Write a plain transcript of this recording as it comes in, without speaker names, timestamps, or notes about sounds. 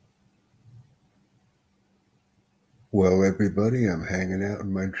Well, everybody, I'm hanging out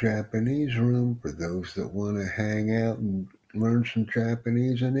in my Japanese room for those that want to hang out and learn some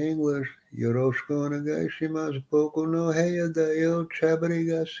Japanese and English. Yoroshiku onegaishimasu. Boku no heya da yo. Chabari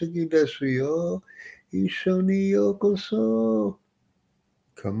ga suki desu yo. Isho ni yokoso.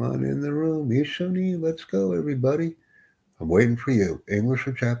 Come on in the room. Isho ni. Let's go, everybody. I'm waiting for you. English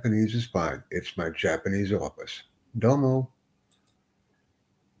or Japanese is fine. It's my Japanese office. Domo.